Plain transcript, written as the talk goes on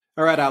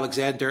All right,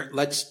 Alexander,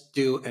 let's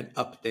do an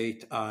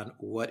update on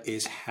what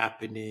is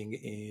happening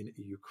in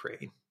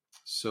Ukraine.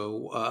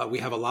 So, we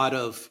have a lot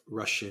of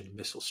Russian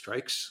missile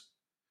strikes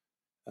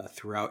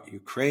throughout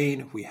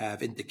Ukraine. We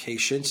have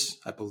indications.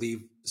 I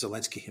believe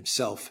Zelensky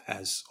himself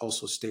has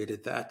also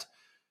stated that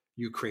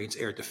Ukraine's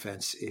air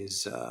defense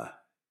is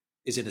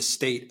in a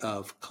state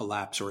of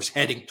collapse or is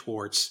heading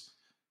towards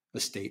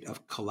a state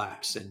of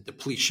collapse and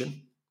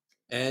depletion.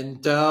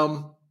 And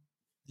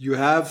you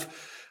have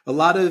a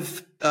lot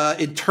of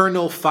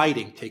internal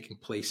fighting taking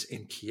place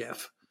in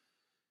Kiev.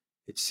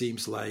 It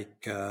seems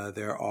like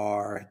there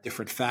are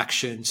different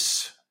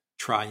factions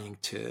trying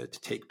to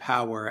take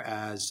power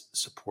as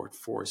support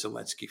for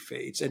Zelensky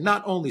fades. And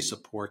not only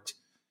support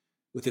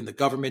within the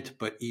government,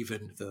 but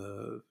even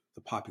the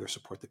popular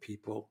support, the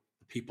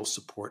people's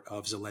support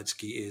of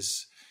Zelensky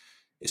is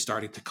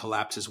starting to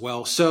collapse as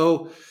well.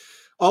 So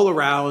all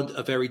around,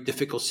 a very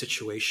difficult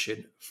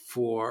situation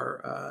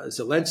for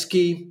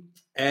Zelensky.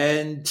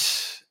 And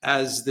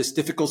as this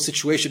difficult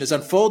situation is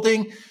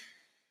unfolding,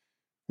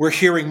 we're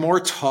hearing more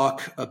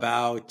talk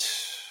about,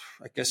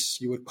 I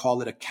guess you would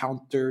call it a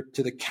counter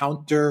to the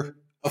counter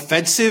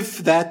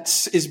offensive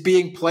that is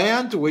being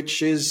planned,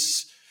 which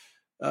is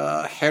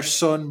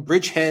Kherson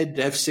bridgehead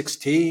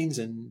F-16s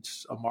and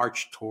a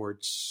march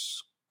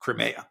towards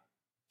Crimea.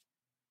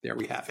 There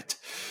we have it.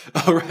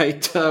 All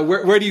right.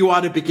 Where do you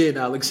want to begin,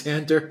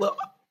 Alexander? Well,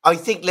 I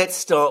think let's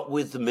start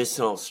with the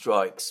missile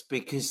strikes,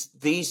 because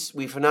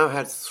we've now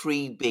had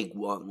three big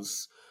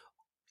ones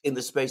in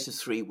the space of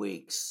 3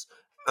 weeks,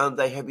 and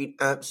they have been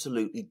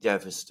absolutely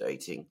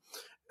devastating.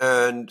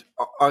 And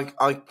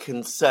I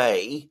can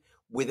say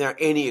without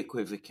any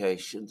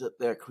equivocation that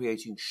they're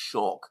creating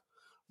shock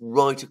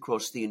right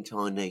across the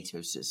entire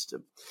NATO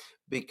system,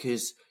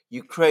 because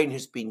Ukraine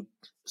has been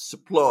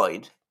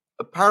supplied,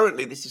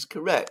 apparently this is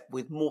correct,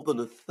 with more than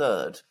a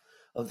third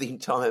of the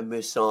entire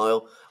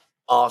missile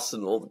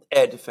arsenal,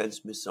 air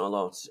defense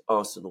missile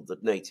arsenal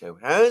that NATO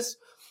has.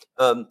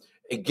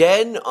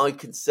 Again, I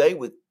can say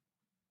with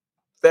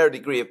fair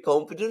degree of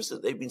confidence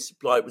that they've been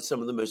supplied with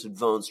some of the most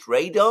advanced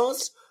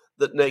radars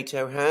that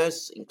NATO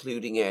has,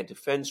 including air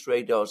defense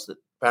radars that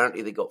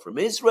apparently they got from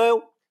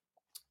Israel.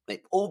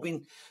 They've all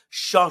been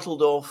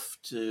shuttled off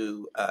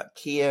to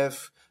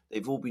Kiev.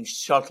 They've all been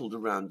shuttled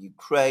around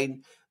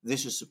Ukraine.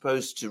 This is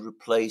supposed to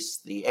replace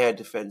the air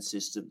defense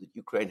system that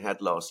Ukraine had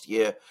last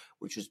year,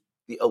 which was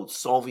the old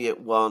Soviet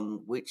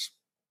one, which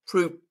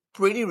proved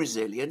pretty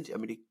resilient. I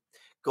mean, it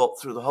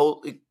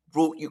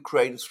brought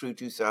Ukraine through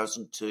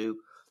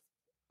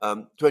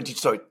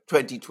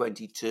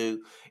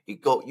 2022.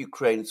 It got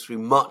Ukraine through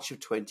much of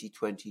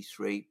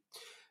 2023.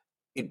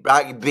 It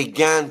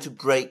began to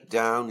break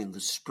down in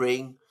the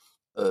spring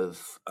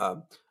of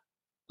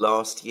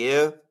last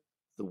year.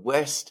 The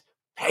West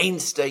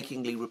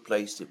painstakingly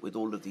replaced it with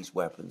all of these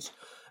weapons.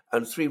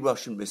 And three big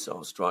Russian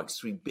missile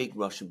strikes,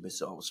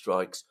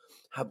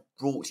 have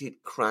brought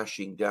it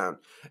crashing down.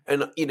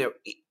 And,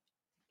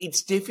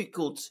 it's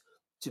difficult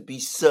to be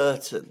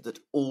certain that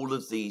all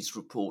of these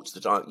reports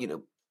that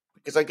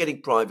because I'm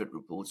getting private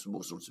reports from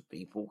all sorts of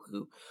people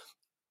who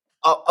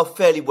are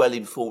fairly well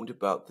informed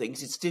about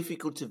things. It's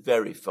difficult to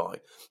verify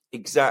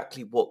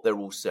exactly what they're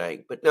all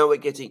saying. But now we're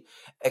getting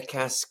a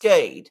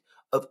cascade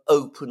of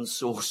open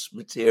source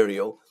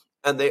material,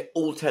 and they're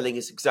all telling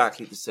us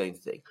exactly the same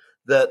thing,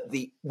 that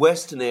the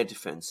Western air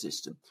defense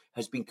system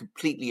has been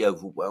completely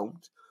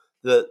overwhelmed,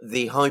 that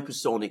the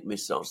hypersonic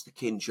missiles, the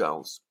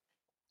Kinjals,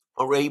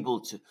 are able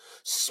to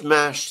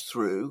smash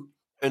through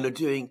and are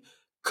doing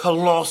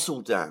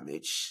colossal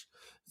damage.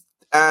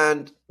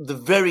 And the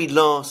very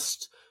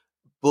last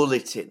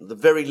bulletin, the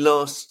very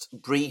last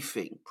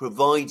briefing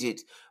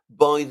provided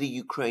by the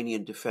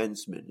Ukrainian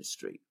Defense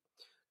Ministry,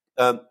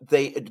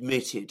 they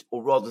admitted,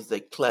 or rather they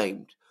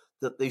claimed,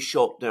 that they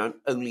shot down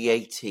only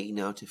 18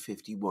 out of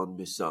 51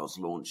 missiles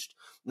launched.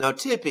 Now,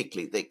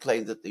 typically, they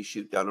claim that they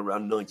shoot down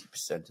around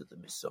 90% of the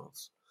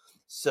missiles.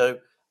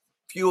 So,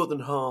 fewer than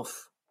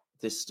half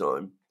this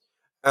time.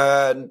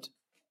 And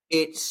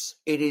it's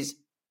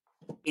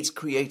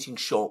creating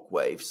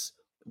shockwaves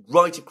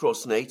right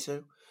across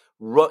NATO,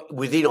 right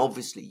within,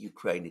 obviously,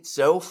 Ukraine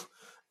itself.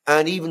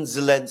 And even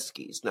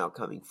Zelensky is now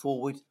coming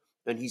forward,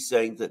 and he's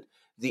saying that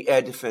the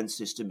air defense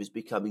system is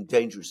becoming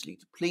dangerously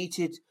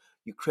depleted.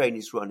 Ukraine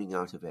is running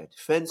out of air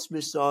defense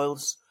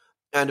missiles.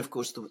 And of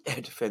course, the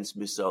air defense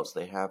missiles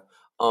they have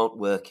aren't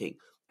working.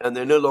 And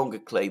they're no longer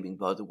claiming,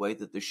 by the way,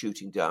 that they're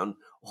shooting down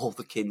all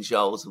the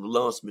Kinjals. And the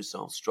last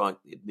missile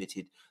strike, they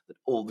admitted that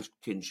all the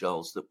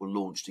Kinjals that were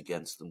launched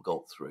against them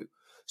got through.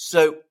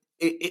 So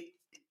it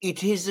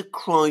is a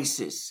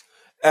crisis.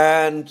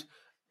 And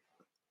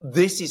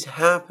this is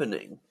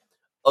happening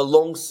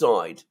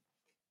alongside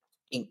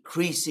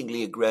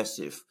increasingly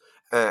aggressive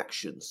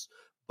actions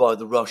by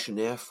the Russian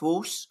Air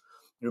Force.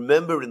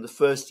 Remember, in the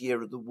first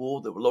year of the war,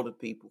 there were a lot of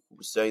people who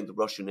were saying the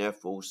Russian Air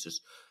Force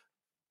has,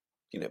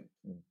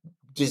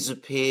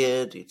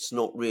 disappeared. It's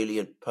not really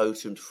a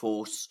potent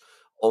force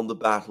on the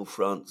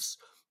battlefronts.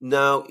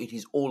 Now it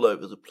is all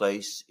over the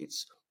place.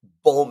 It's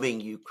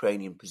bombing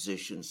Ukrainian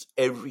positions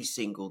every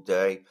single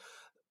day.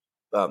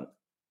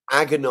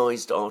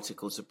 agonized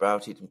articles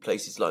about it in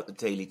places like the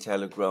Daily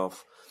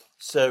Telegraph.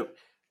 So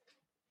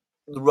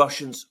the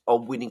Russians are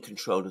winning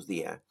control of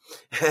the air,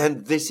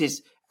 and this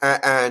is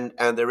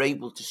and they're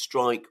able to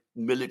strike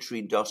military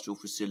industrial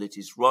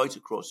facilities right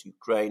across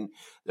Ukraine.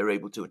 They're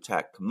able to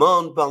attack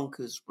command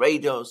bunkers,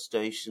 radar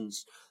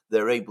stations.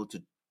 They're able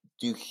to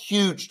do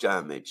huge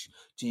damage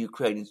to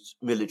Ukraine's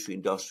military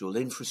industrial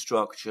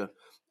infrastructure,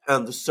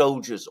 and the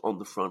soldiers on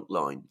the front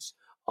lines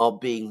are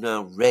being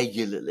now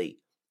regularly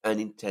and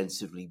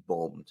intensively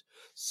bombed.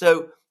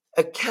 So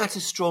a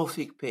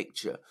catastrophic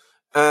picture.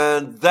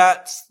 And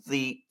that's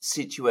the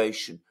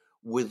situation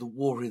with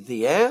war in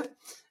the air.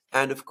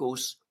 And of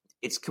course,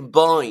 it's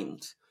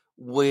combined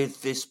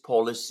with this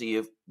policy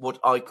of what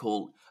I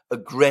call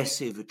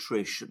aggressive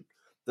attrition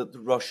that the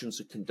Russians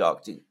are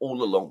conducting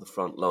all along the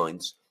front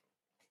lines,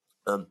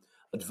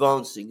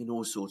 advancing in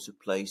all sorts of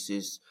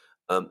places,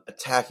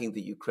 attacking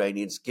the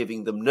Ukrainians,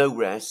 giving them no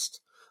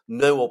rest,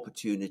 no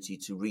opportunity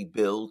to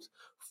rebuild,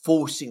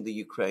 forcing the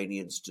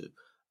Ukrainians to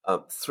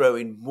throw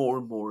in more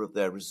and more of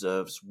their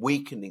reserves,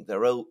 weakening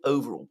their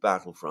overall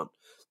battlefront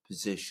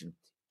position,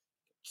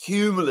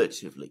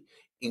 cumulatively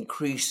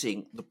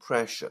increasing the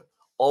pressure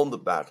on the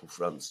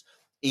battlefronts,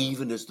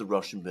 even as the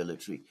Russian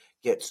military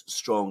gets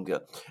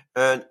stronger.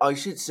 And I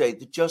should say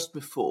that just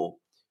before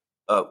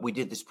we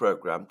did this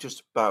program,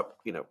 just about,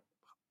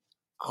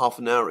 half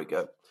an hour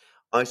ago,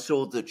 I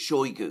saw that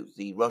Shoigu,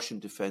 the Russian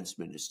defense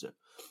minister,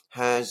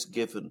 has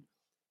given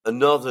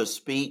another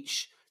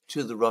speech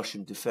to the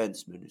Russian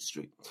defense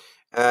ministry.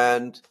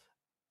 And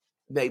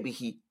maybe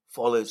he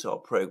follows our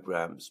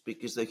programs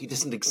because though he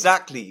doesn't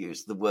exactly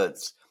use the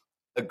words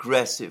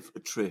aggressive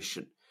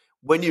attrition,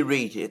 when you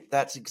read it,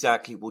 that's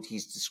exactly what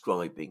he's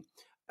describing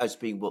as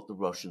being what the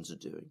Russians are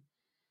doing.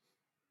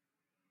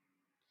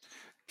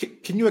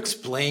 Can you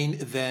explain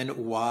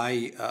then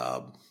why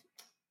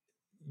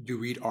you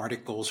read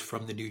articles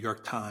from the New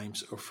York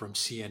Times or from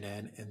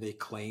CNN and they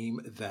claim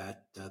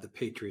that the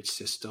Patriot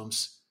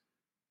systems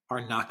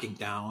are knocking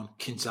down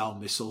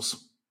Kinzhal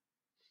missiles?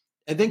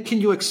 And then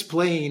can you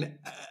explain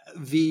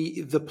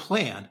the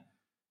plan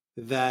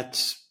that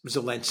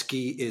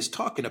Zelensky is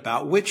talking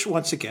about, which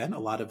once again, a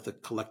lot of the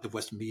collective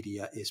West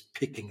media is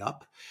picking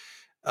up,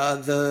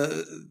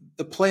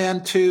 the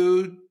plan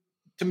to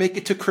make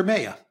it to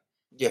Crimea?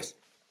 Yes.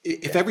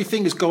 If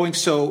everything is going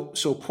so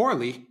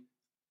poorly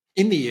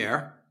in the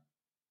air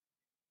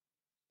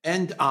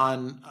and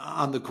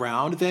on the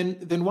ground,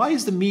 then why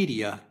is the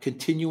media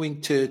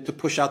continuing to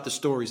push out the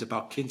stories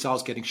about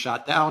Kinzhal's getting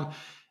shot down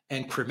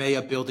and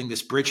Crimea building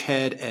this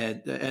bridgehead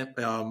and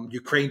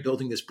Ukraine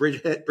building this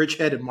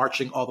bridgehead and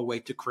marching all the way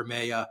to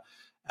Crimea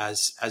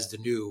as the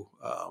new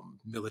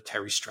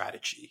military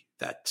strategy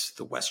that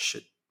the West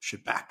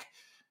should back?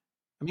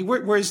 I mean,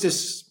 where's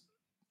this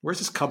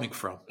coming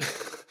from?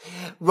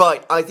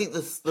 Right. I think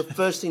the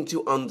first thing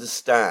to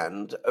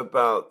understand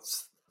about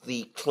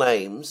the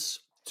claims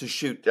to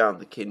shoot down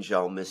the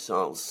Kinzhal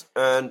missiles,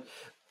 and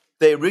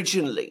they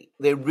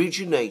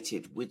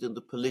originated within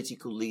the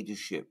political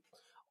leadership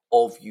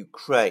of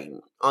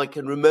Ukraine. I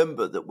can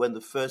remember that when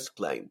the first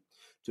claim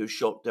to have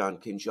shot down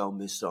Kinzhal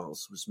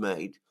missiles was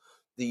made,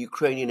 the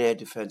Ukrainian Air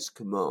Defense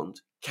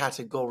Command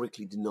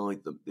categorically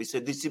denied them. They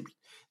said this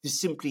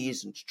simply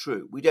isn't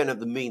true. We don't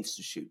have the means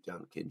to shoot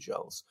down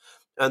Kinzhals.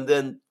 And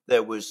then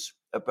there was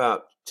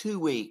about 2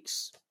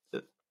 weeks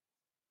of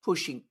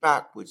pushing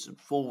backwards and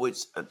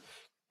forwards, and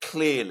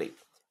clearly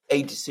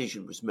a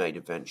decision was made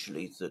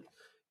eventually that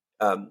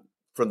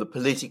from the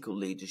political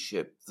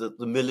leadership that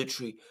the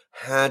military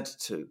had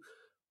to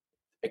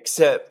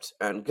accept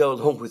and go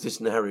along with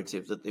this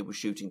narrative that they were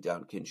shooting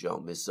down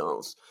Kinzhal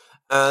missiles.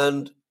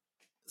 And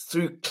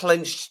through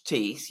clenched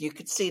teeth, you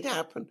could see it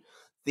happen.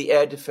 The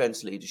air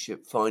defense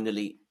leadership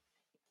finally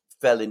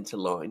fell into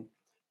line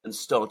and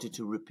started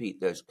to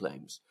repeat those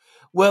claims.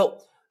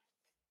 Well,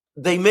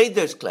 they made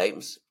those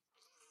claims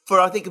for,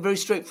 I think, a very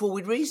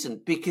straightforward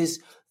reason, because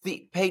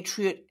the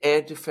Patriot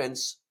air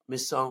defense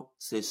missile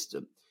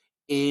system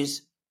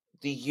is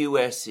the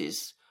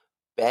US's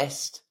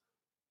best,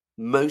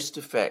 most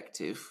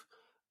effective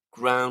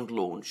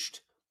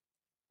ground-launched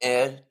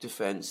air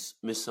defense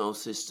missile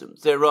system.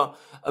 There are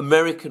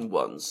American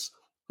ones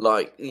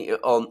like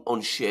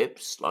on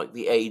ships, like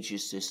the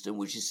Aegis system,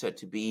 which is said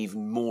to be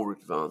even more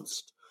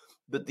advanced.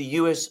 But the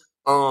US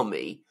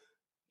Army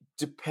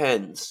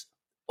depends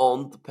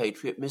on the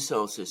Patriot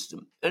missile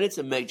system, and it's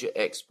a major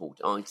export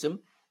item.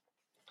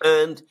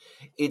 And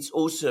it's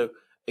also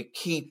a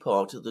key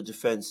part of the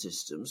defense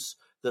systems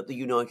that the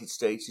United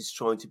States is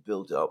trying to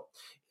build up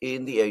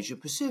in the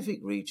Asia-Pacific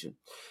region.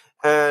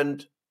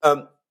 And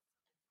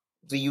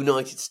the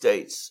United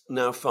States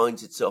now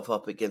finds itself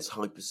up against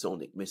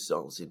hypersonic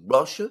missiles in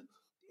Russia.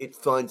 It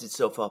finds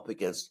itself up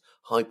against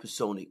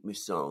hypersonic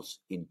missiles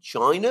in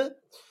China.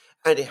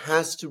 And it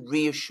has to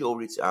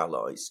reassure its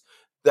allies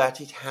that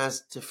it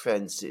has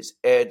defenses,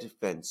 air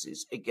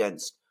defenses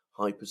against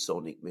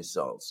hypersonic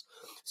missiles.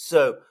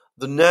 So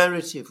the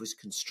narrative was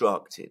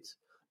constructed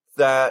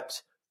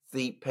that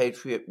the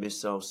Patriot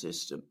missile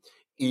system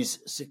is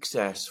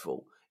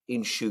successful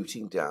in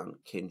shooting down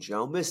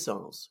Kinjal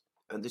missiles.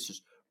 And this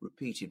was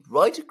repeated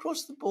right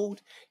across the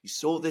board. You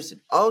saw this in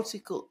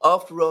article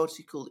after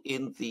article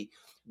in the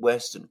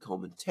Western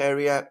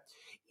commentariat.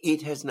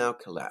 It has now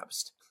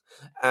collapsed.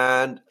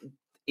 And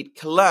it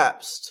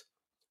collapsed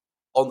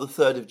on the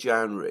 3rd of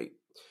January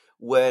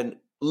when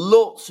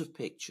lots of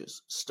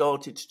pictures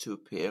started to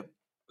appear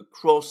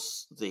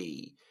across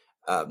the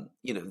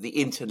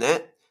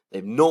internet.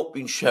 They've not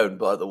been shown,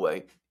 by the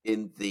way,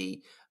 in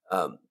the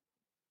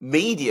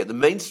media, the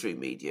mainstream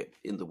media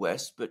in the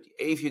West, but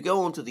if you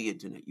go onto the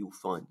internet, you'll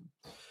find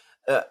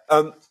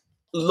them.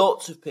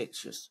 Lots of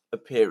pictures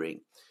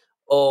appearing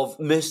of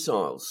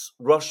missiles,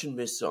 Russian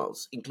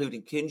missiles,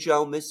 including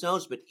Kinjal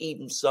missiles, but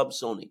even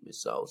subsonic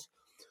missiles,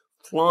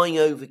 flying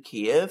over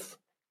Kiev.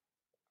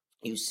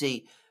 You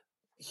see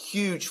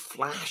huge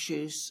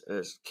flashes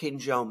as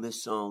Kinjal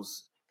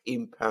missiles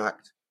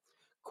impact,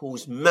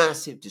 cause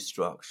massive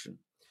destruction.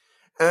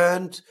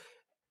 And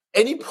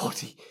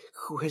anybody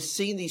who has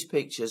seen these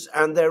pictures,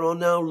 and there are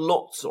now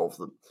lots of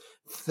them,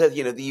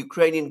 the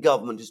Ukrainian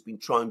government has been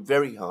trying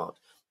very hard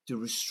to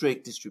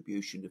restrict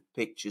distribution of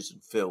pictures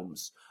and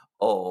films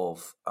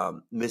of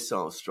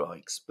missile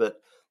strikes.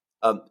 But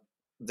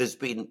there's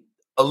been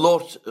a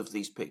lot of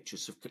these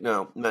pictures have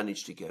now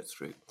managed to get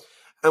through.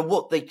 And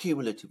what they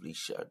cumulatively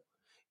show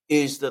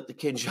is that the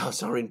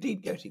Kinjals are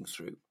indeed getting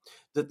through,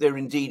 that they're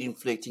indeed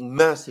inflicting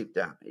massive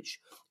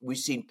damage. We've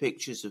seen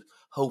pictures of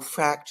whole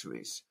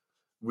factories,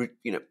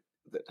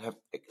 that have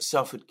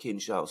suffered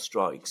Kinjal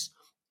strikes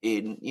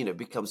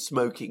become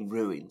smoking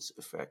ruins,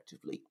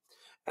 effectively.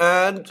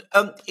 And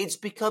it's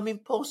become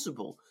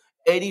impossible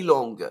any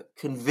longer,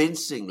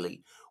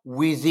 convincingly,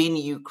 within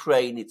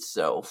Ukraine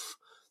itself,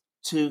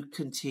 to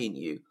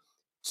continue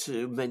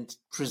to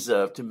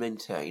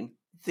maintain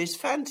this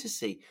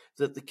fantasy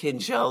that the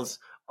Kinjals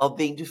are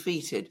being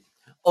defeated.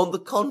 On the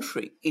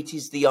contrary, it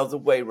is the other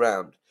way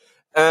round.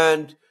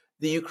 And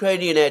the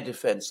Ukrainian Air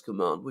Defense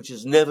Command, which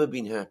has never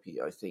been happy,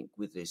 I think,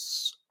 with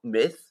this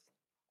myth,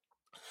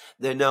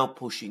 they're now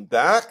pushing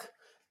back.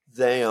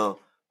 They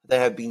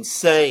have been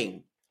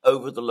saying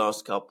over the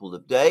last couple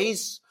of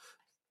days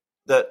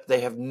that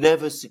they have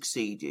never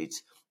succeeded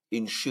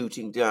in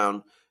shooting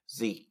down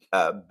the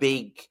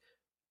big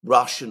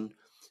Russian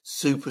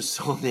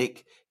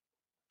supersonic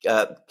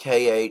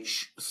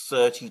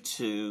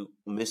KH-32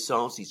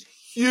 missiles, these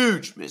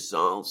huge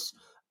missiles,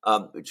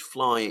 which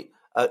fly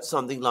at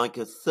something like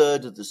a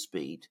third of the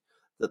speed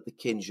that the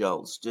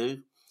Kinjals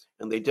do.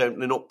 And they're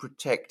not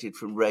protected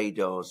from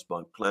radars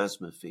by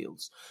plasma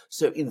fields.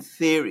 So in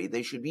theory,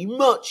 they should be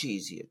much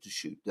easier to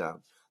shoot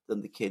down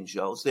than the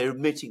Kinjals. They're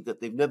admitting that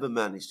they've never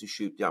managed to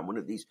shoot down one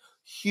of these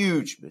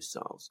huge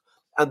missiles.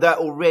 And that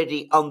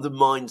already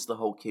undermines the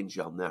whole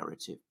Kinjal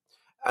narrative.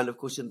 And of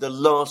course, in the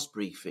last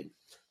briefing,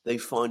 they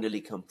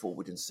finally come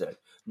forward and said,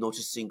 not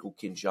a single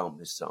Kinjal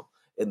missile.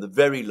 In the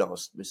very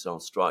last missile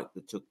strike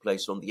that took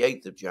place on the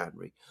 8th of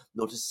January,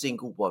 not a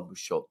single one was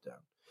shot down.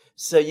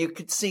 So you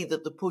could see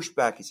that the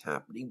pushback is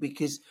happening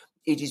because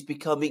it is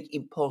becoming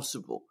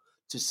impossible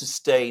to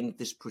sustain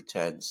this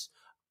pretense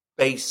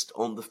based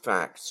on the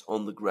facts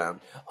on the ground.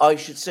 I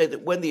should say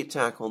that when the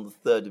attack on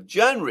the 3rd of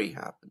January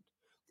happened,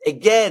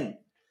 again,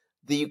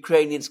 the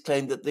Ukrainians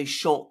claimed that they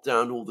shot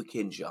down all the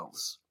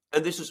Kinjals.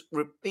 And this was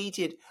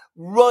repeated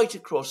right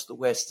across the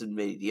Western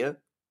media,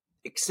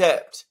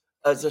 except,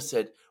 as I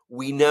said,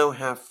 we now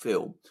have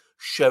film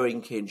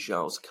showing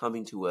Kinjals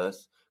coming to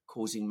Earth,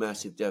 causing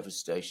massive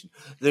devastation.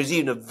 There's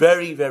even a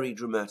very, very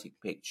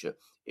dramatic picture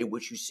in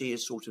which you see a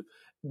sort of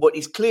what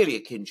is clearly a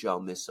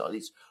Kinjal missile.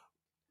 It's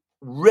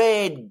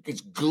red,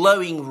 it's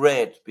glowing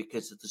red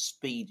because of the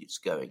speed it's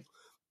going,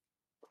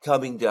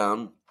 coming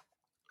down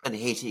and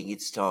hitting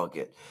its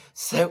target.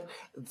 So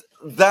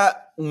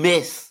that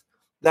myth,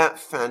 that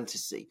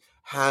fantasy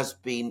has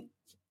been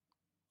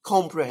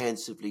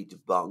comprehensively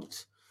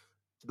debunked.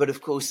 But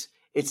of course,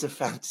 it's a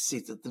fantasy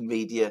that the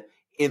media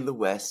in the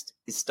West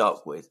is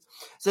stuck with.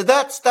 So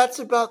that's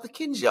about the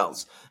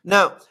Kinjals.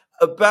 Now,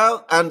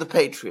 and the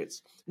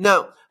Patriots.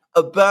 Now,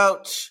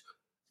 about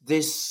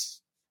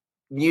this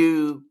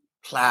new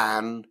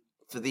plan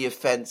for the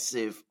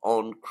offensive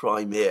on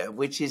Crimea,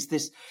 which is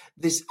this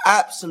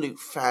absolute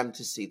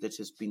fantasy that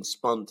has been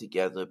spun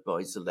together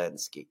by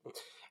Zelensky.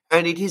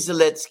 And it is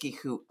Zelensky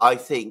who, I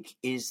think,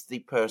 is the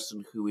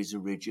person who is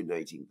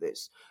originating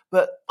this.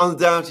 But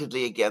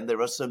undoubtedly, again, there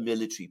are some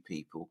military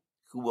people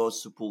who are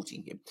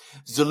supporting him.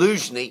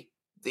 Zelensky,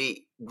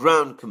 the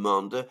ground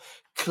commander,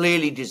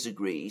 clearly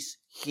disagrees.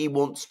 He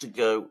wants to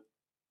go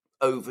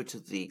over to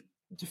the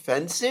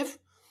defensive.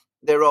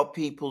 There are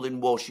people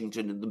in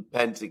Washington and the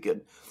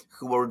Pentagon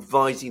who are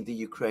advising the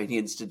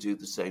Ukrainians to do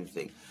the same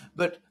thing.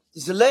 But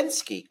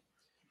Zelensky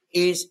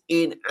is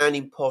in an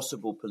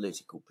impossible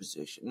political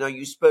position. Now,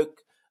 you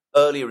spoke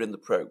earlier in the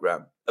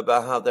program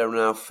about how there are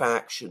now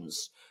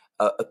factions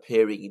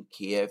appearing in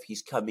Kiev.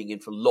 He's coming in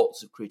for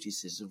lots of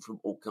criticism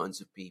from all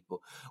kinds of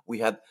people. We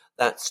had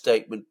that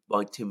statement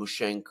by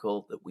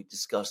Tymoshenko that we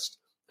discussed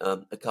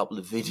a couple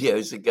of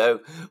videos ago.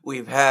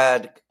 We've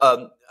had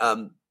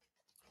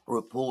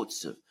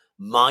reports of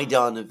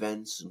Maidan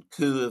events and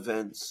coup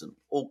events and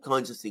all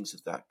kinds of things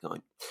of that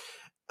kind.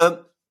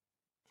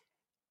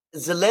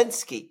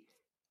 Zelensky,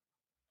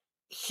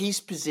 his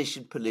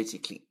position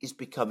politically is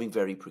becoming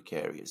very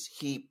precarious.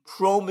 He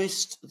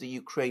promised the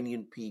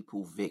Ukrainian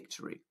people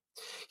victory.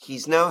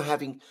 He's now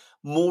having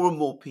more and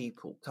more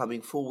people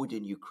coming forward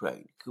in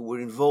Ukraine who were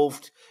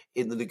involved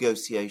in the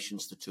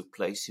negotiations that took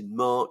place in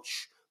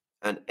March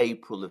and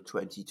April of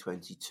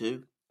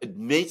 2022,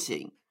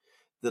 admitting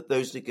that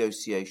those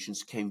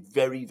negotiations came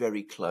very,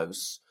 very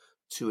close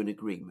to an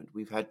agreement.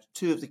 We've had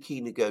two of the key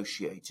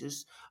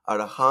negotiators,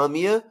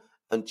 Arahamia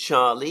and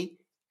Charlie,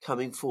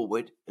 coming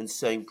forward and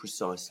saying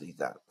precisely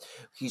that.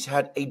 He's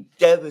had a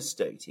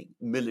devastating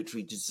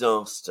military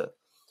disaster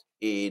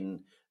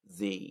in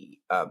the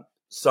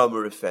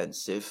summer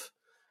offensive.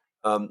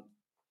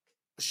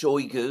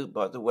 Shoigu,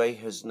 by the way,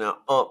 has now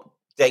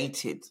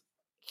updated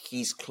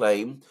his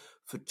claim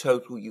for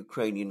total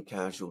Ukrainian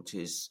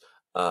casualties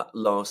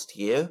last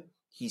year.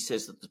 He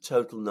says that the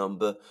total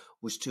number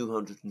was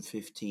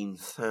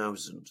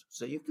 215,000.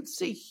 So you can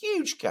see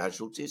huge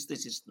casualties.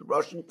 This is the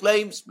Russian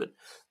claims, but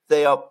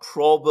they are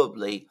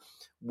probably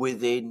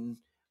within,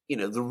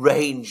 the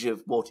range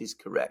of what is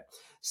correct.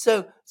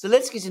 So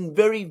Zelensky's in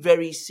very,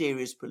 very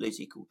serious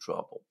political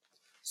trouble.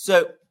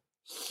 So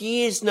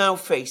he is now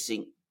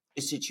facing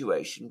a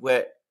situation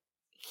where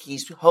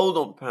his hold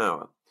on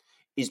power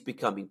is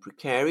becoming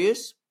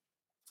precarious.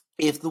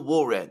 If the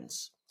war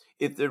ends,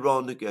 if there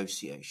are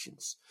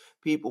negotiations,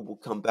 people will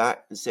come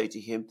back and say to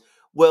him,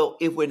 well,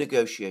 if we're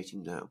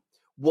negotiating now,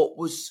 what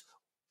was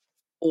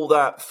all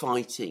that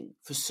fighting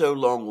for so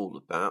long all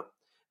about?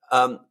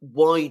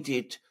 Why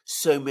did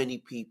so many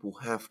people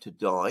have to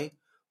die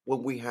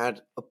when we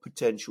had a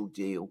potential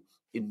deal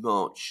in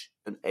March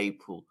and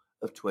April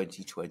of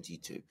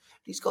 2022?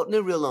 He's got no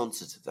real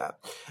answer to that.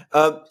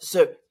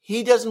 So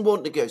he doesn't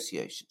want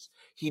negotiations.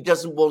 He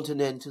doesn't want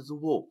an end to the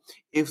war.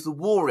 If the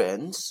war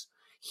ends,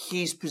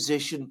 his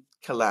position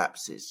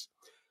collapses.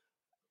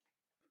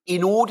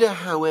 In order,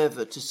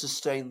 however, to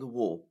sustain the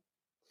war,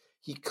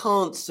 he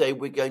can't say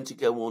we're going to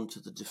go on to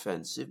the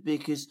defensive,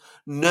 because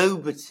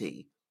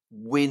nobody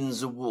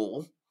wins a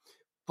war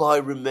by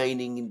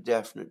remaining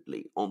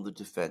indefinitely on the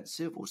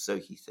defensive, or so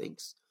he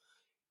thinks.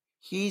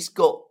 He's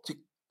got to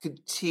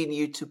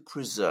continue to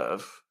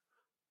preserve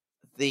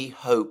the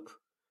hope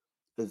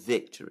of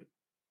victory.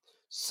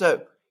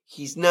 So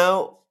he's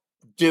now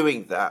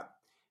doing that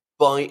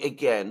by,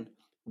 again,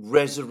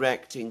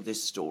 resurrecting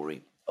this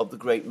story of the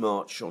Great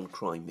March on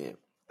Crimea.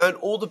 And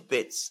all the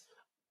bits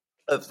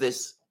of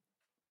this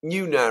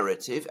new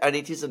narrative, and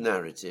it is a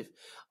narrative,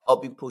 are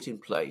being put in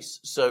place.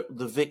 So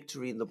the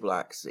victory in the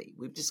Black Sea,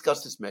 we've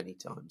discussed this many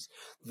times,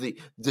 the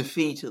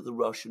defeat of the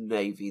Russian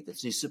Navy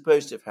that is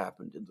supposed to have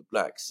happened in the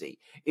Black Sea.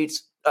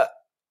 It's,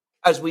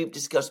 as we've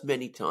discussed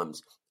many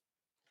times,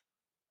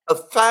 a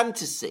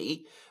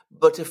fantasy,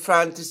 but a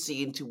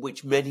fantasy into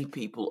which many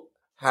people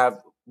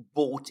have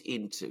bought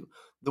into.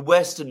 The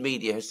Western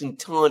media has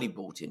entirely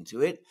bought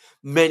into it.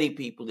 Many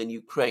people in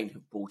Ukraine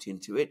have bought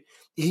into it.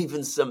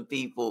 Even some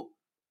people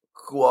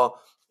who are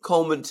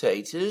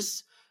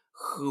commentators,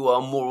 who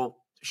are more,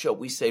 shall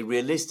we say,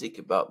 realistic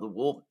about the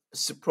war,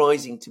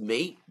 surprising to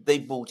me, they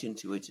bought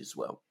into it as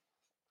well.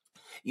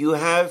 You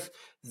have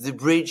the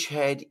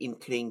bridgehead in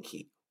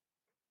Krinky.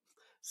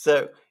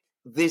 So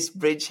this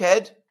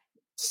bridgehead,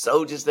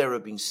 soldiers there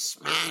have been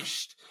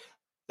smashed.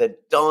 They're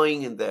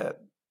dying in their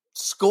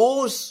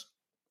scores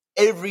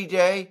every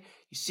day.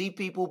 You see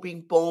people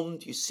being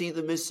bombed. You see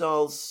the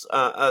missiles,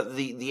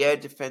 the air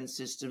defense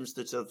systems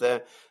that are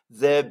there.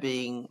 They're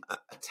being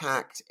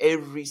attacked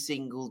every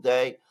single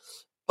day.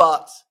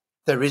 But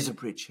there is a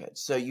bridgehead.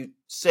 So you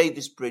say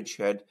this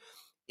bridgehead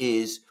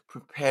is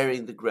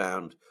preparing the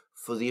ground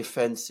for the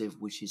offensive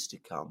which is to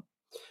come.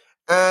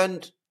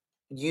 And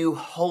you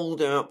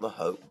hold out the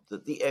hope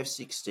that the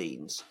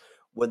F-16s,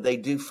 when they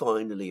do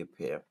finally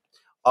appear,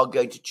 are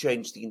going to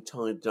change the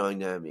entire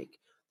dynamic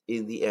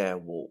in the air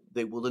war.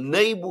 They will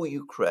enable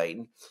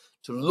Ukraine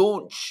to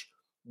launch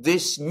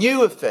this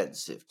new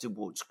offensive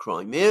towards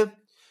Crimea,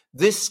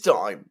 this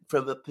time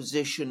from a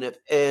position of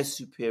air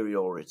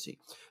superiority.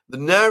 The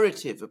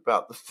narrative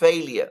about the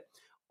failure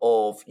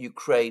of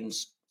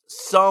Ukraine's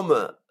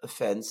summer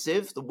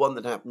offensive, the one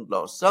that happened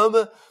last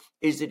summer,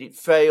 is that it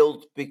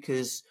failed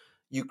because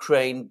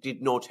Ukraine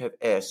did not have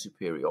air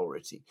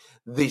superiority.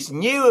 This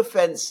new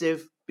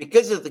offensive,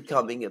 because of the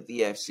coming of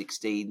the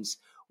F-16s,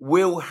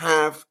 will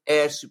have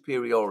air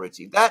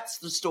superiority. That's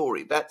the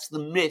story. That's the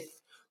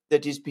myth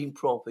that is being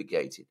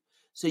propagated.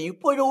 So you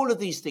put all of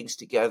these things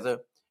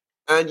together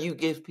and you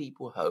give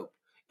people hope.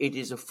 It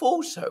is a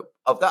false hope.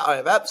 Of that I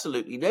have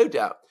absolutely no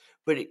doubt.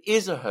 But it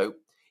is a hope.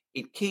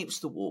 It keeps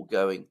the war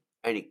going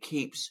and it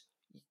keeps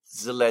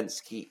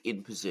Zelensky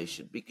in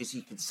position, because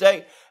he can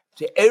say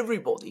to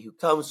everybody who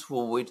comes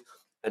forward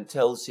and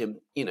tells him,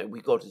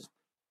 we've got to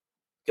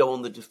go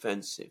on the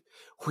defensive.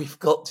 We've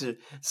got to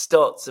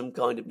start some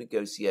kind of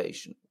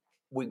negotiation.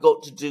 We've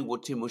got to do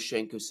what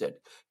Tymoshenko said,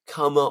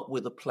 come up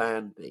with a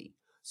plan B.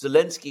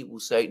 Zelensky will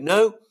say,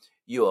 no,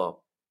 you are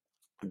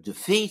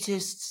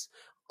defeatists.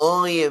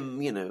 I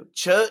am,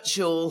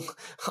 Churchill.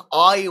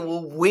 I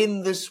will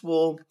win this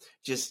war.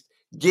 Just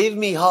give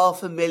me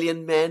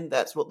 500,000 men.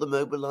 That's what the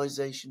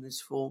mobilization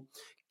is for.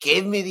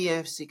 Give me the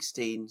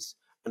F-16s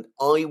and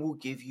I will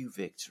give you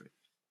victory.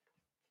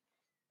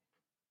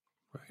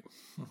 Right.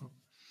 Mm-hmm.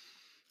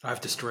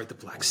 I've destroyed the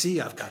Black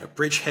Sea. I've got a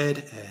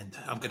bridgehead, and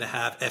I'm going to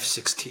have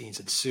F-16s.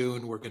 And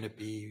soon we're going to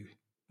be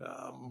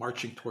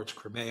marching towards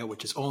Crimea,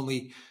 which is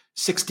only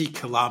 60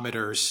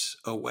 kilometers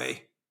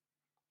away.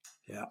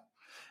 Yeah.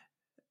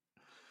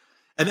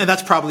 And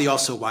that's probably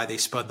also why they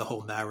spun the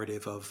whole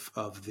narrative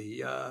of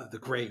the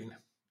grain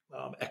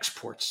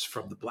exports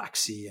from the Black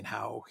Sea and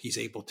how he's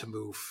able to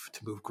move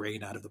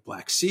grain out of the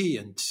Black Sea,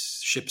 and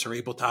ships are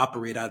able to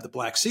operate out of the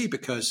Black Sea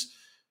because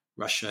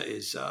Russia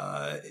is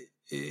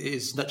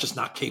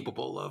not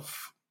capable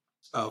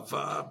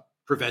of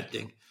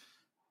preventing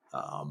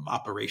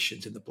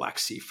operations in the Black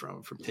Sea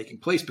from taking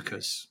place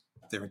because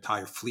their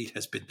entire fleet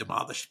has been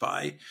demolished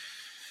by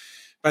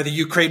the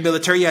Ukraine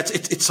military. Yeah,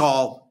 it's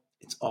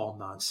all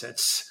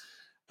nonsense.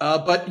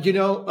 But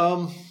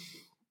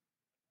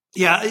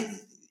yeah.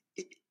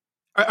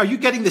 Are you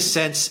getting the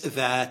sense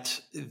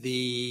that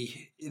the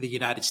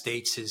United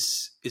States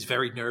is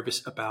very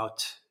nervous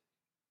about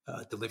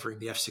delivering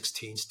the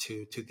F-16s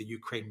to the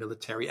Ukraine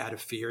military out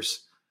of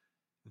fears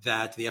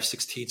that the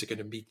F-16s are going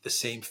to meet the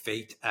same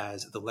fate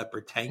as the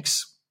Leopard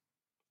tanks?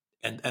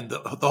 And the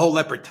whole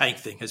Leopard tank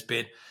thing has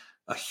been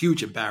a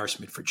huge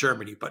embarrassment for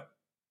Germany, but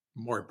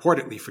more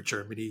importantly for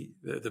Germany,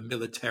 the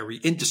military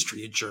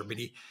industry in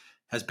Germany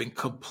has been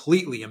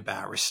completely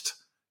embarrassed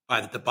by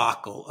the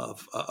debacle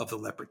of the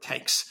Leopard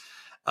tanks.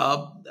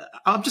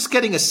 I'm just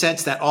getting a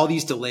sense that all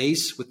these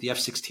delays with the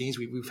F-16s,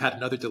 we've had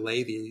another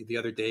delay. The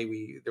other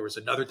day, there was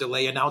another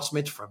delay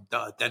announcement from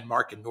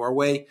Denmark and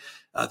Norway.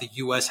 The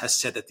U.S. has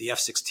said that the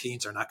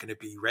F-16s are not going to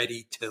be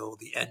ready till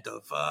the end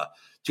of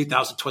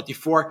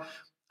 2024.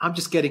 I'm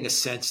just getting a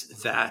sense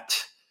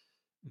that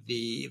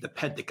the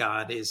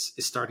Pentagon is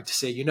starting to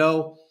say,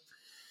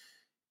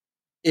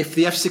 if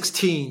the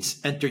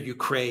F-16s enter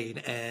Ukraine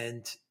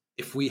and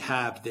if we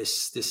have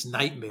this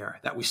nightmare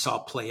that we saw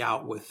play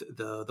out with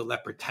the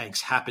Leopard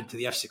tanks happen to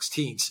the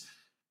F-16s,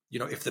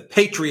 if the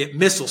Patriot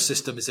missile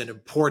system is an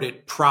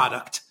important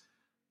product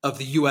of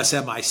the U.S.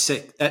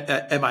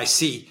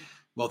 MIC,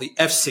 well, the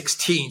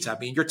F-16s, I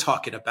mean, you're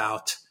talking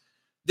about,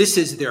 this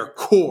is their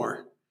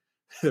core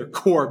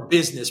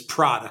business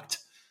product.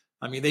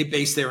 I mean, they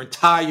base their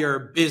entire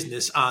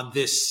business on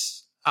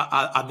this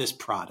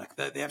product,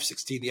 the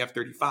F-16, the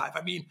F-35.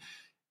 I mean,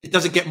 it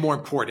doesn't get more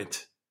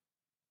important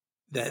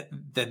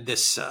than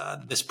this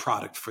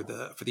product for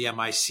the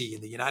MIC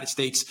in the United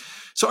States.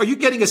 So are you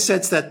getting a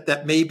sense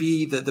that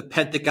maybe the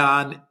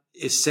Pentagon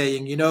is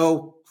saying,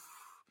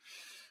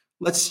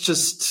 let's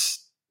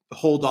just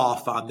hold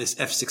off on this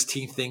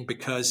F-16 thing,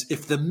 because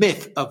if the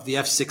myth of the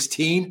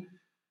F-16,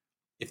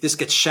 if this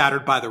gets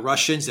shattered by the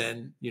Russians,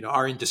 then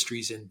our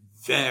industry's in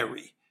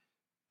very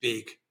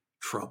big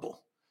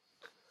trouble.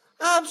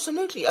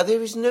 Absolutely.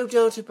 There is no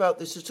doubt about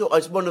this at all.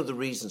 It's one of the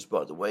reasons,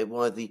 by the way,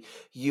 why the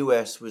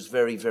US was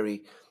very,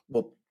 very,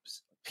 well,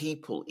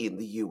 people in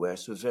the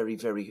US were very,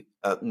 very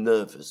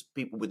nervous.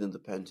 People within the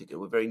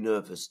Pentagon were very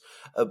nervous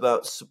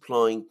about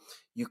supplying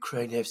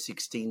Ukraine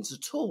F-16s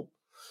at all,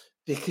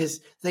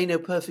 because they know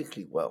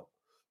perfectly well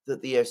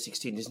that the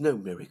F-16 is no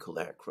miracle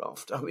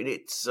aircraft. I mean,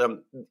 it's,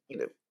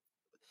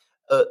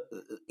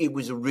 it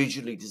was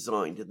originally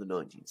designed in the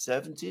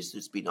 1970s.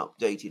 It's been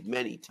updated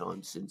many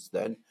times since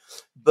then.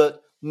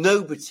 But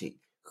nobody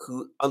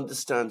who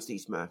understands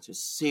these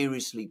matters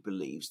seriously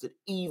believes that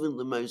even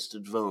the most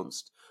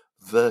advanced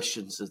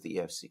versions of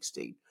the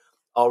F-16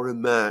 are a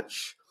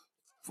match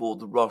for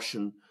the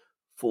Russian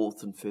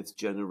fourth and fifth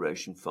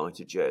generation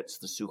fighter jets,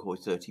 the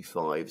Sukhoi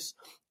 35s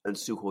and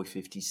Sukhoi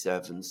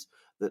 57s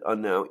that are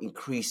now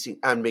increasing,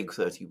 and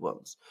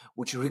MiG-31s,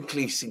 which are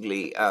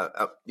increasingly,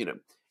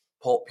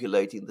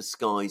 populating the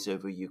skies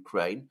over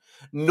Ukraine,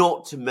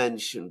 not to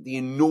mention the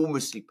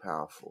enormously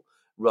powerful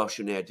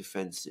Russian air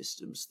defense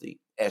systems, the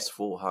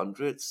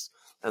S-400s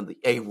and the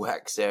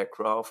AWACS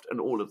aircraft and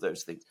all of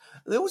those things.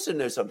 And they also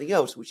know something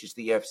else, which is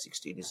the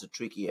F-16 is a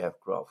tricky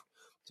aircraft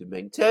to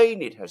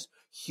maintain. It has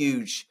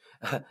huge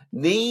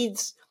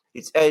needs.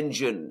 Its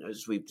engine,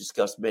 as we've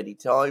discussed many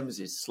times,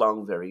 is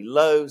slung very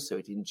low, so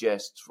it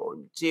ingests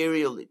foreign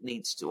material. It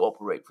needs to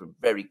operate from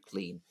very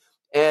clean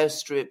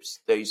airstrips.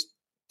 Those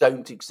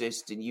don't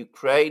exist in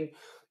Ukraine.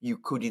 You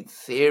could, in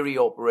theory,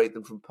 operate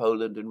them from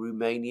Poland and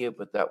Romania,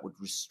 but that would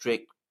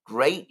restrict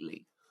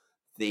greatly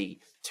the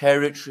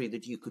territory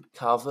that you could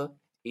cover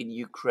in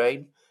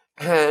Ukraine.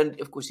 And,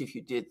 of course, if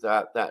you did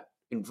that, that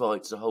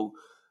invites a whole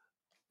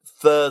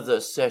further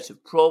set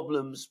of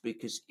problems,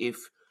 because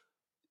if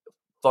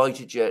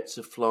fighter jets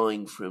are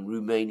flying from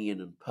Romanian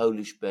and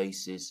Polish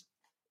bases,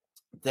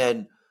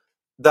 then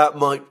that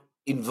might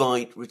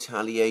invite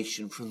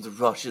retaliation from the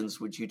Russians,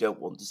 which you don't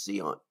want to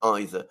see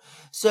either.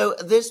 So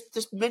there's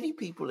many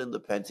people in the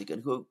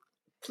Pentagon who are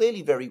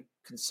clearly very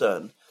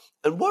concerned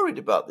and worried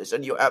about this.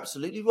 And you're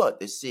absolutely right.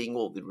 They're seeing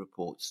all the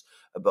reports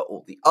about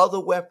all the other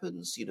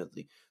weapons,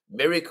 the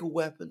miracle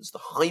weapons, the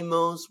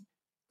HIMARS,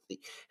 the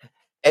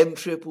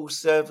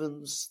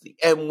M777s, the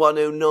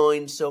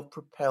M109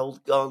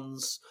 self-propelled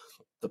guns,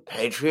 the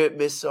Patriot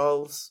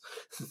missiles,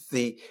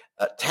 the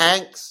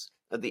tanks,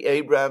 the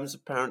Abrams.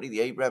 Apparently,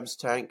 the Abrams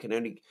tank can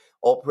only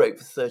operate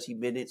for 30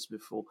 minutes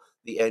before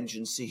the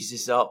engine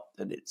seizes up,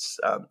 and its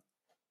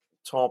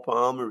top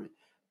armor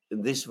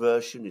in this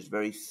version is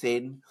very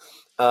thin.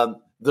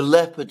 The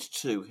Leopard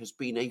 2 has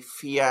been a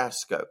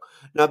fiasco.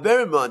 Now,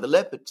 bear in mind, the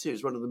Leopard 2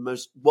 is one of the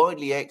most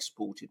widely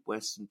exported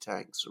Western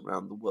tanks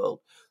around the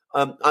world.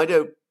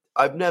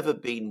 I've never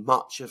been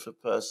much of a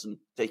person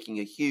taking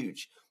a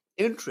huge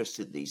interest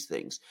in these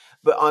things,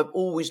 but I've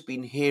always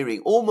been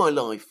hearing all my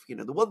life,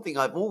 the one thing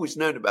I've always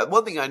known about,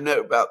 one thing I know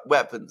about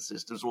weapon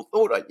systems, or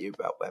thought I knew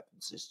about weapon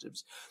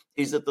systems,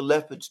 is that the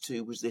Leopard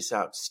 2 was this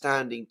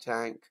outstanding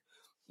tank,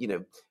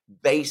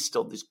 based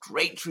on this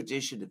great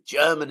tradition of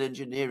German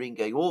engineering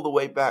going all the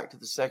way back to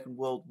the Second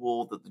World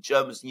War, that the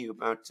Germans knew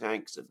about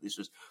tanks, that this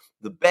was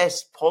the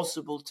best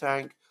possible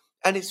tank,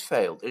 and it's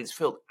failed. And it's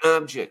failed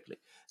abjectly.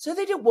 So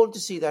they don't want to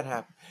see that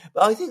happen.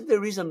 But I think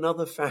there is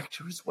another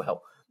factor as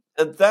well,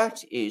 and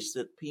that is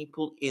that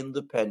people in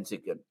the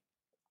Pentagon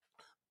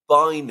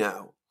by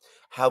now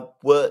have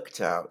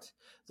worked out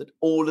that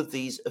all of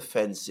these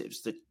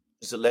offensives that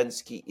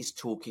Zelensky is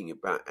talking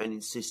about and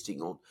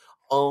insisting on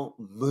are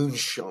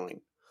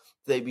moonshine.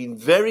 They've been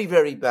very,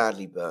 very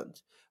badly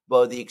burnt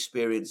by the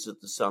experience of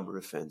the summer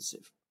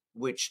offensive,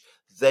 which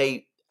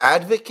they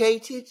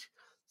advocated.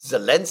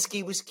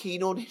 Zelensky was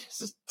keen on it,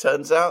 as it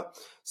turns out.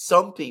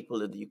 Some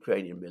people in the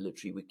Ukrainian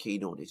military were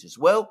keen on it as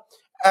well,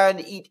 and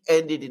it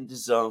ended in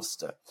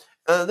disaster.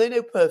 And they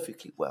know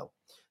perfectly well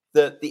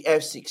that the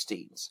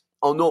F-16s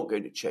are not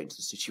going to change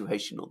the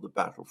situation on the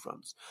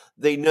battlefronts.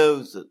 They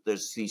know that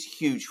there's these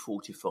huge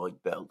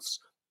fortified belts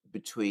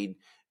between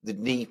the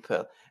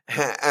Dnieper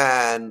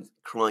and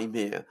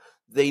Crimea.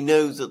 They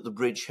know that the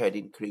bridgehead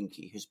in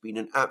Krinky has been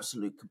an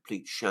absolute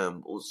complete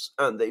shambles,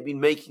 and they've been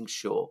making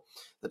sure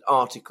that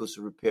articles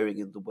are appearing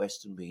in the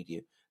Western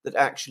media that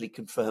actually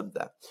confirm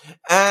that.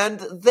 And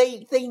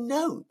they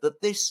know that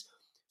this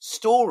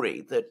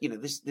story, that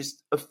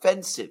this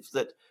offensive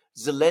that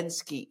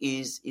Zelensky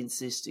is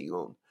insisting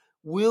on,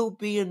 will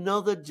be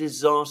another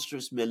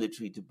disastrous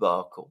military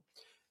debacle.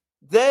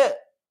 Their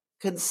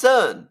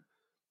concern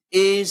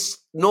is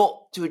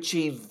not to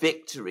achieve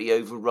victory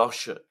over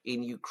Russia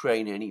in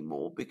Ukraine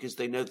anymore, because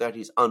they know that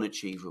is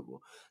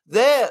unachievable.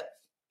 Their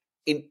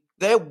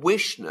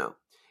wish now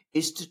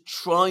is to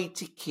try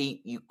to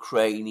keep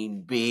Ukraine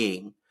in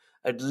being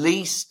at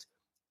least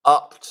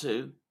up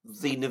to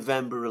the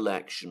November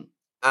election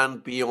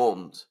and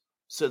beyond,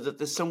 so that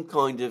there's some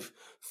kind of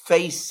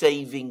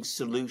face-saving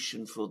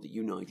solution for the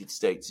United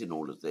States in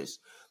all of this.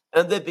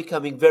 And they're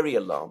becoming very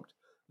alarmed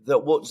that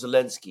what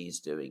Zelensky is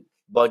doing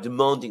by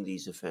demanding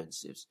these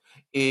offensives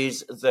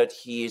is that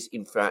he is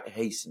in fact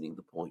hastening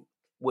the point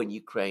when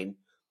Ukraine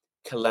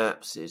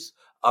collapses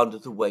under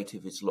the weight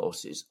of its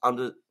losses,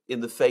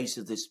 in the face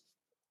of this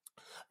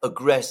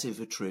aggressive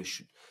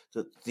attrition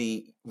that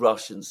the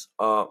Russians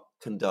are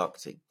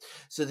conducting.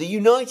 So the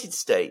United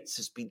States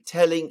has been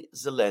telling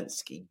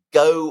Zelensky,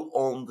 go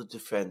on the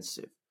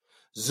defensive.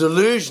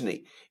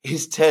 Zelensky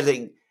is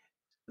telling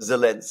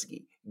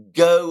Zelensky,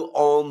 go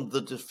on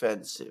the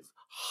defensive.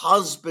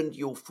 Husband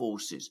your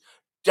forces.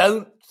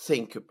 Don't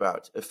think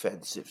about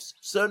offensives,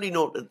 certainly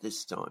not at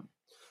this time.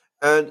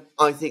 And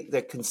I think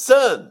they're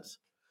concerned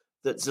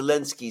that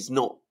Zelensky's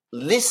not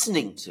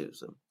listening to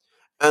them,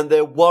 and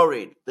they're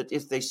worried that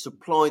if they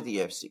supply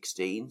the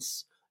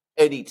F-16s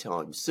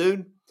anytime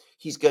soon,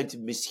 he's going to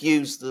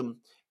misuse them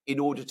in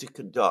order to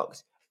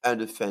conduct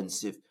an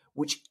offensive,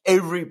 which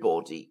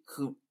everybody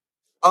who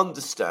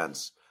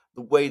understands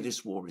the way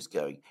this war is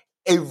going,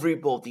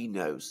 everybody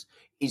knows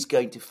is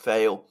going to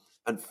fail,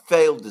 and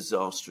fail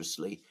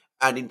disastrously.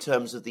 And in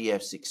terms of the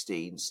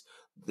F-16s,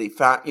 the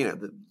fact,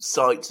 the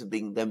sites of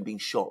them being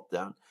shot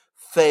down,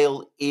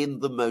 fail in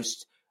the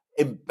most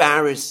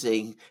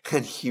embarrassing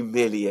and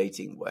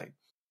humiliating way.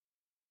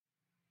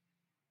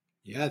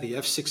 Yeah, the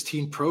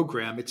F-16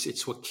 program,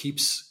 it's what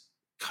keeps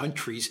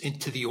countries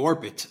into the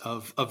orbit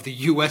of the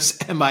US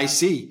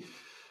MIC.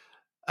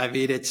 I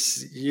mean,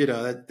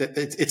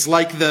 it's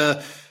like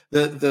the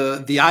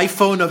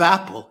iPhone of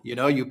Apple.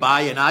 You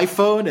buy an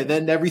iPhone and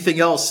then everything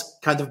else,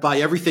 kind of buy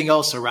everything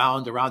else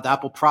around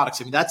Apple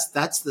products. I mean, that's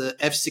the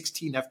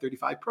F-16,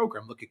 F-35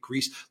 program. Look at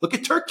Greece, look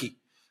at Turkey,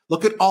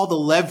 look at all the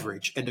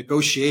leverage and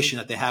negotiation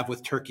that they have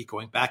with Turkey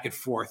going back and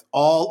forth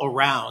all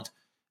around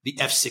the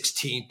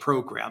F-16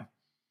 program.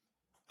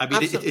 I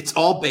mean, it's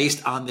all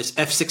based on this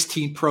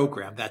F-16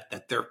 program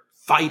that they're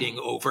fighting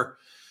over.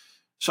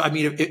 So, I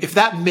mean, if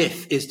that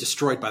myth is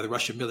destroyed by the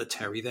Russian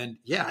military, then,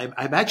 yeah,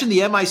 I imagine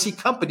the MIC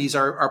companies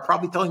are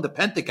probably telling the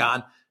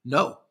Pentagon,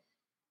 no.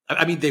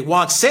 I mean, they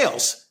want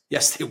sales.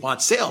 Yes, they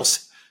want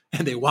sales,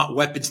 and they want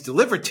weapons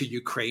delivered to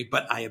Ukraine.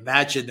 But I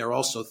imagine they're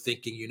also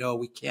thinking,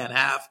 we can't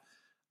have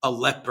a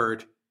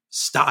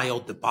Leopard-style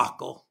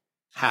debacle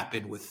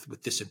happen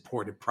with this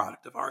important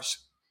product of ours.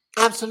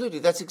 Absolutely,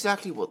 that's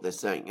exactly what they're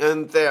saying,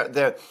 and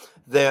they're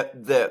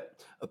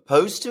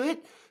opposed to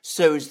it.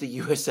 So is the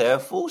U.S. Air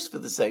Force for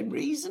the same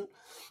reason.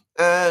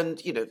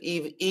 And,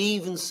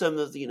 even some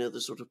of the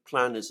sort of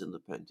planners in the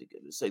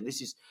Pentagon say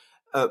this is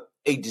a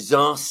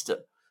disaster.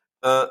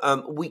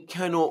 We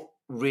cannot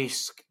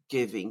risk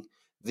giving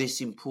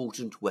this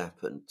important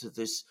weapon to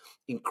this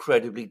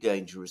incredibly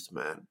dangerous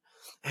man.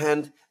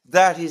 And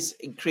that is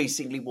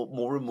increasingly what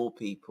more and more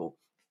people,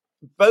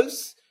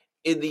 both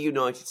in the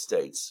United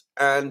States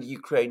and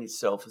Ukraine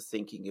itself, are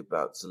thinking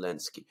about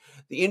Zelensky.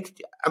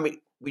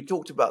 We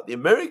talked about the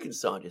American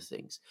side of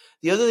things.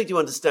 The other thing to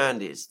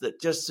understand is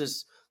that just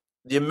as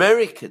the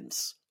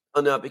Americans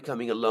are now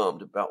becoming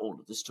alarmed about all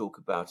of this talk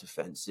about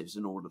offensives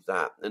and all of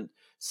that, and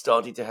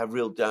starting to have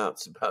real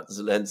doubts about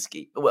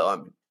Zelensky.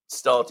 Well,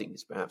 starting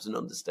is perhaps an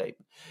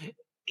understatement.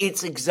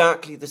 It's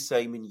exactly the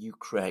same in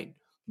Ukraine.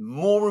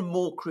 More and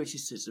more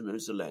criticism of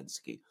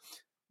Zelensky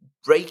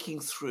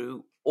breaking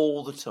through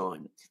all the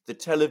time. The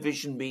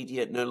television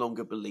media no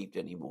longer believed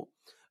anymore.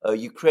 A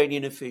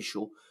Ukrainian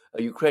official,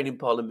 a Ukrainian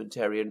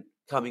parliamentarian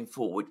coming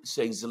forward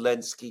saying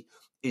Zelensky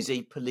is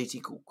a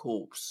political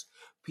corpse.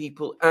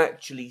 People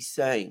actually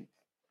saying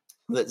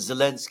that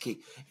Zelensky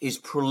is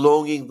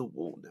prolonging the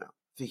war now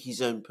for his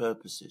own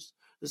purposes.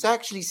 There's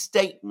actually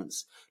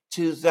statements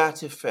to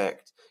that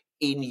effect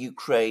in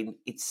Ukraine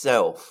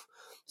itself.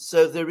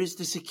 So there is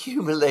this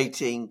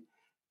accumulating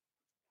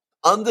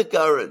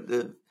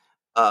undercurrent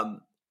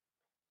of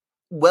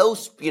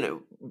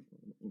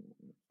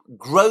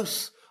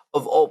growth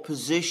of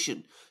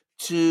opposition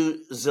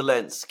to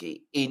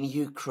Zelensky in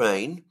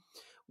Ukraine,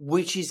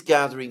 which is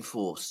gathering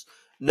force.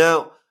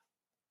 Now,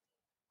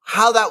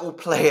 how that will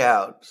play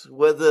out,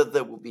 whether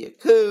there will be a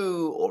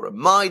coup or a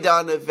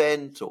Maidan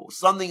event or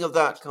something of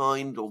that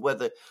kind, or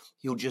whether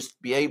he'll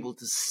just be able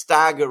to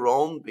stagger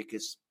on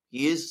because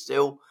he is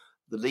still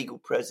the legal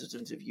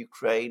president of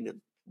Ukraine,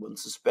 and one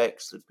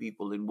suspects that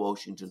people in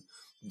Washington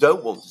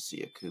don't want to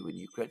see a coup in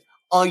Ukraine.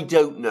 I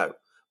don't know,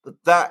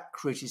 but that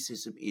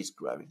criticism is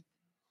growing.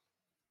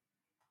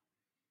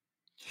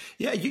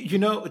 Yeah,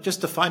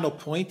 just a final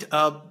point.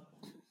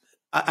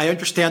 I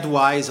understand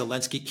why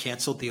Zelensky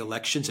canceled the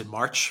elections in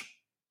March.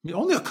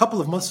 Only a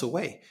couple of months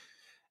away.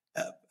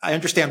 I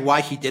understand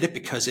why he did it,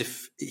 because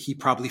if he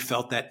probably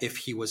felt that if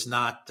he was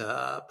not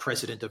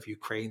president of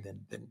Ukraine,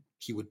 then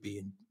he would be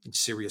in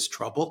serious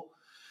trouble.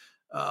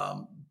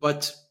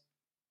 But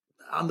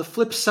on the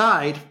flip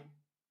side,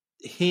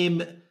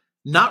 him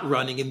not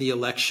running in the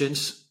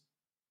elections,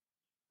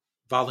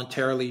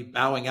 voluntarily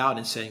bowing out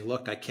and saying,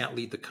 look, I can't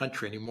lead the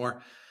country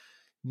anymore,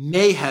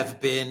 may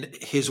have been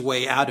his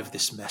way out of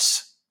this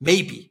mess.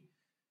 Maybe.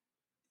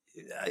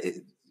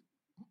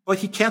 But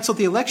he canceled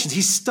the elections.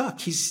 He's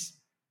stuck.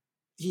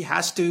 He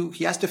has to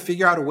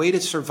figure out a way to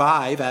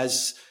survive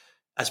as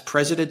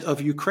president of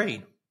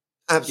Ukraine.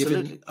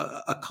 Absolutely. Given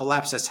a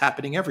collapse that's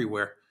happening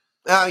everywhere.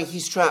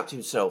 He's trapped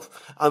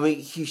himself.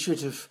 He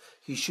should have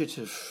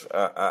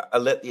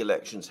let the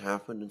elections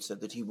happen and said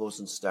that he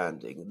wasn't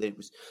standing and that it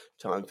was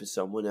time for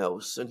someone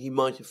else, and he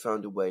might have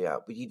found a way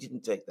out, but he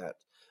didn't take that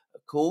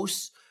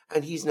course,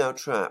 and he's now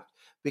trapped.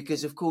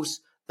 Because, of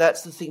course,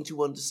 that's the thing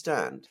to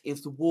understand.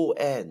 If the war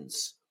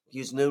ends,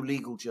 there's no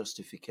legal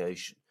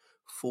justification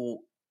for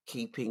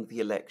keeping the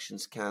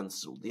elections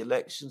cancelled. The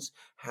elections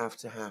have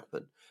to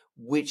happen,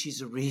 which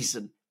is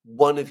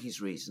one of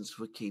his reasons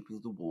for keeping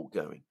the war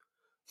going.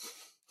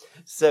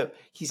 So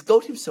he's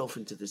got himself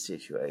into the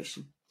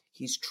situation.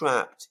 He's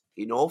trapped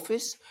in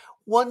office.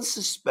 One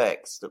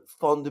suspects that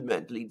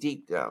fundamentally,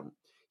 deep down,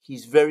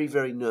 he's very,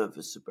 very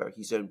nervous about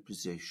his own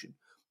position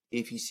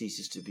if he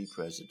ceases to be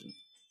president.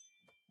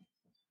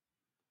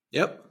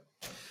 Yep.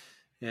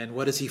 And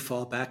what does he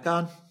fall back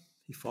on?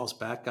 He falls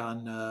back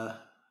on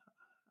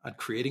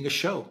creating a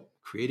show,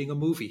 creating a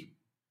movie.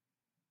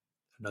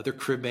 Another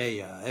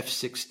Crimea,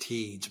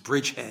 F-16s,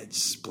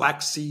 bridgeheads,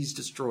 Black Sea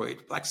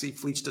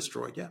fleets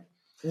destroyed. Yeah.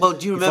 Well,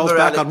 do you remember? He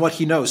falls back on what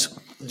he knows.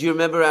 Do you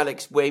remember,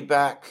 Alex, way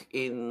back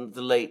in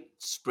the late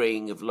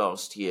spring of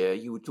last year,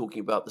 you were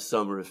talking about the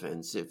summer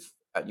offensive,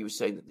 and you were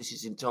saying that this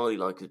is entirely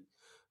like a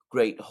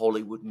great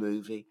Hollywood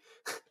movie.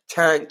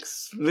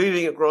 Tanks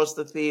moving across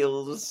the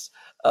fields,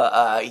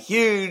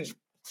 huge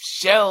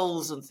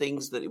shells and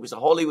things, that it was a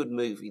Hollywood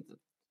movie.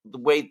 The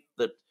way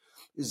that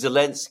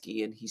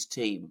Zelensky and his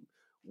team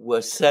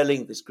were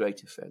selling this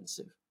great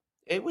offensive.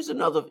 It was a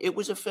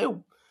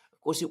film.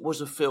 Of course, it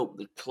was a film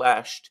that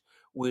clashed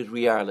with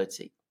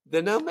reality.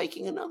 They're now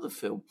making another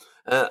film.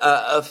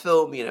 A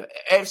film,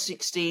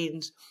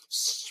 F-16s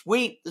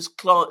sweep the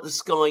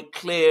sky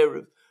clear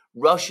of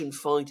Russian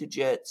fighter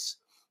jets.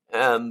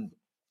 A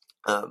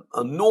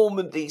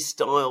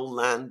Normandy-style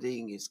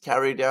landing is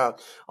carried out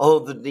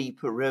on the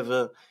Dnieper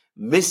River.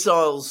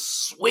 Missiles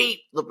sweep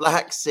the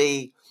Black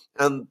Sea,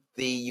 and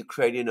the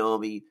Ukrainian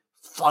army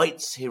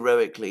fights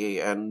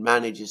heroically and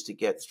manages to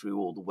get through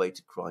all the way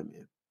to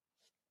Crimea.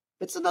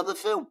 It's another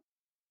film.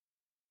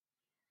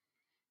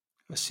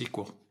 A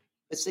sequel.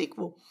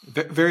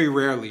 Very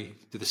rarely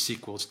do the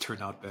sequels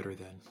turn out better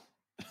than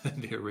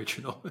the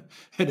original.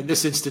 And in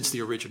this instance,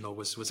 the original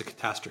was a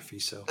catastrophe.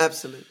 So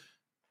Absolutely.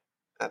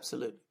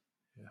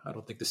 I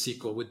don't think the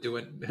sequel would do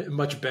it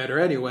much better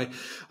anyway.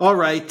 All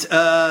right.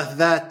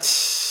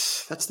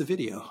 That's the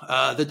video.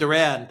 The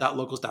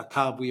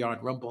Duran.locals.com. We are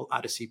on Rumble,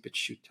 Odyssey,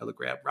 BitChute,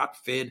 Telegram,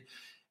 Rockfin,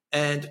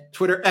 and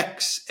Twitter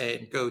X.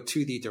 And go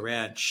to the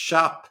Duran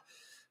shop.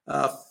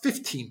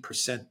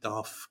 15%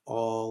 off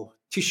all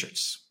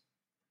t-shirts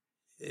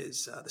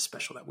is the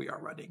special that we are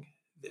running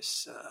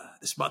this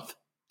month.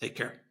 Take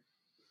care.